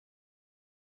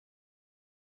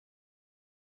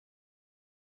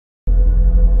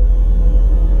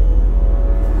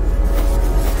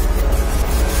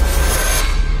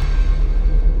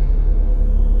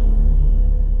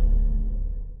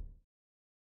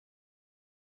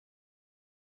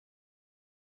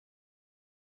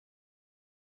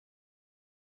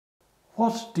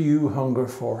What do you hunger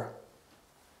for?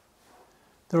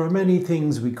 There are many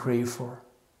things we crave for.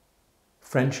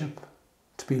 Friendship,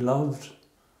 to be loved,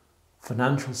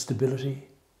 financial stability,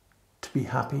 to be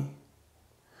happy.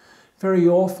 Very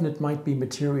often it might be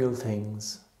material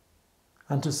things,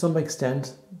 and to some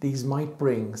extent these might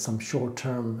bring some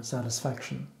short-term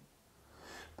satisfaction.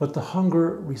 But the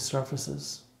hunger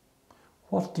resurfaces.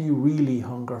 What do you really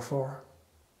hunger for?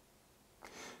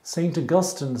 St.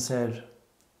 Augustine said,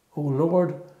 "O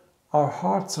Lord, our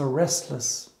hearts are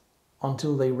restless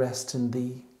until they rest in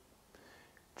Thee."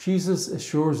 Jesus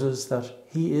assures us that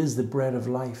He is the bread of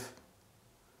life.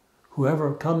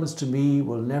 Whoever comes to me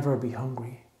will never be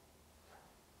hungry.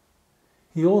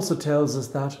 He also tells us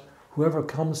that whoever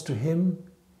comes to Him,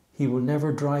 He will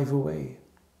never drive away.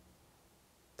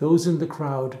 Those in the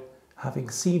crowd, having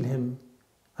seen Him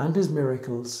and His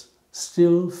miracles,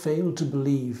 still failed to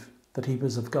believe that He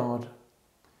was of God.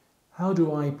 How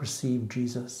do I perceive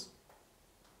Jesus?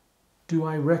 Do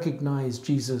I recognize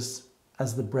Jesus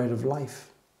as the bread of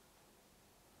life?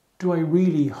 Do I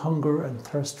really hunger and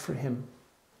thirst for Him?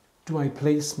 Do I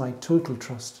place my total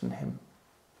trust in Him?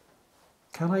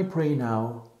 Can I pray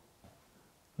now,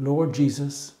 Lord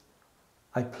Jesus,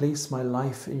 I place my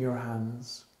life in your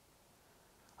hands.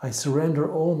 I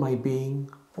surrender all my being,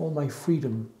 all my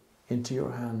freedom into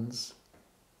your hands.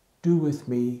 Do with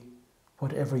me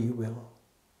whatever you will.